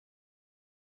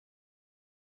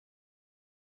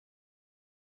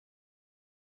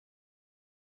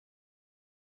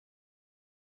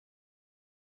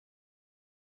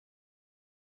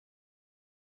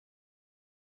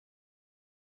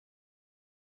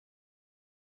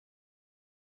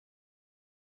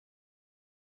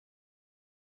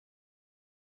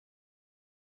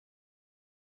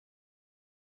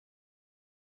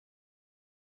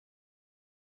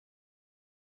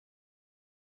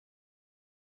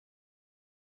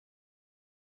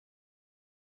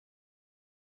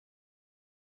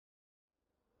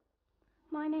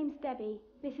My name's Debbie.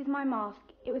 This is my mask.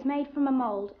 It was made from a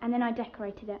mould and then I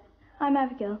decorated it. I'm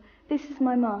Abigail. This is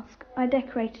my mask. I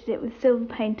decorated it with silver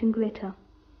paint and glitter.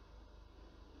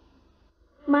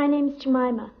 My name's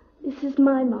Jemima. This is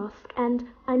my mask and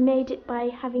I made it by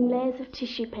having layers of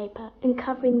tissue paper and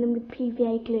covering them with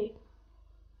PVA glue.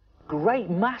 Great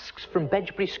masks from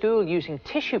Bedgebury School using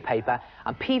tissue paper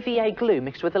and PVA glue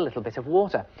mixed with a little bit of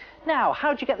water. Now,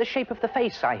 how do you get the shape of the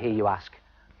face, I hear you ask?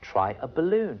 Try a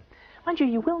balloon. Mind you,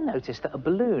 you will notice that a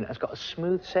balloon has got a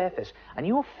smooth surface and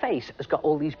your face has got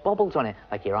all these bubbles on it,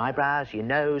 like your eyebrows, your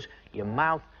nose, your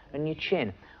mouth and your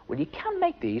chin. Well, you can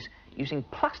make these using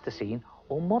plasticine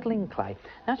or modelling clay.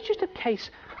 Now, it's just a case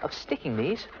of sticking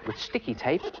these with sticky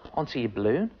tape onto your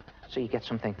balloon so you get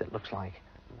something that looks like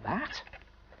that.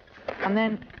 And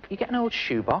then you get an old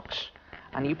shoebox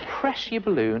and you press your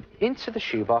balloon into the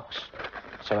shoebox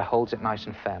so it holds it nice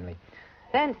and firmly.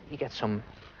 Then you get some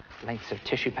lengths of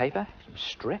tissue paper, some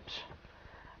strips,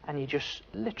 and you just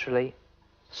literally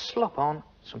slop on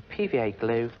some PVA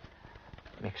glue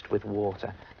mixed with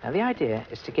water. Now the idea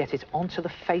is to get it onto the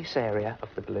face area of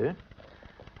the balloon,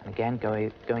 and again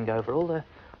going over all the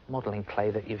modelling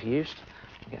clay that you've used.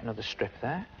 You get another strip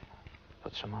there,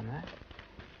 put some on there,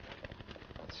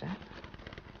 that's it.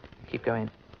 Keep going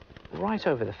right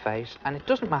over the face, and it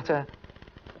doesn't matter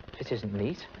if it isn't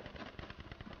neat,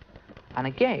 and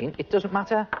again it doesn't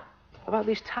matter about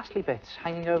these tassely bits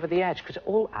hanging over the edge, because it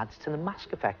all adds to the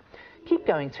mask effect. Keep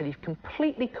going till you've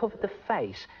completely covered the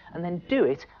face, and then do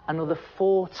it another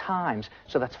 4 times.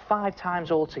 So that's 5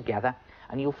 times altogether,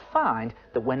 and you'll find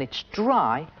that when it's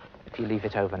dry, if you leave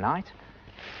it overnight,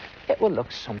 it will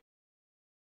look something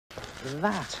like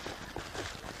that.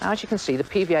 Now, as you can see, the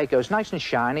PVA goes nice and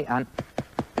shiny, and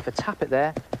if I tap it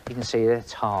there, you can see that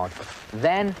it's hard.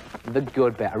 Then, the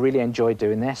good bit. I really enjoyed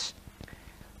doing this.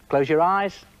 Close your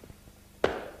eyes.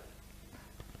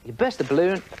 You burst the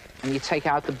balloon, and you take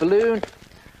out the balloon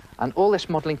and all this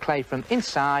modelling clay from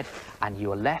inside, and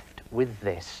you're left with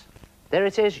this. There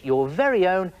it is, your very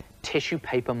own tissue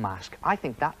paper mask. I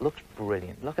think that looks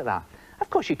brilliant. Look at that.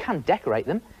 Of course, you can decorate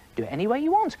them, do it any way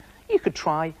you want. You could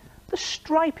try the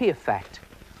stripy effect,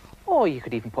 or you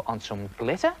could even put on some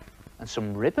glitter and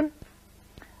some ribbon,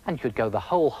 and you could go the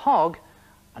whole hog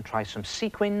and try some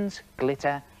sequins,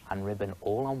 glitter and ribbon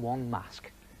all on one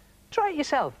mask. Try it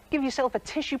yourself. Give yourself a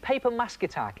tissue paper mask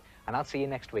attack, and I'll see you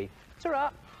next week.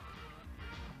 Ta-ra!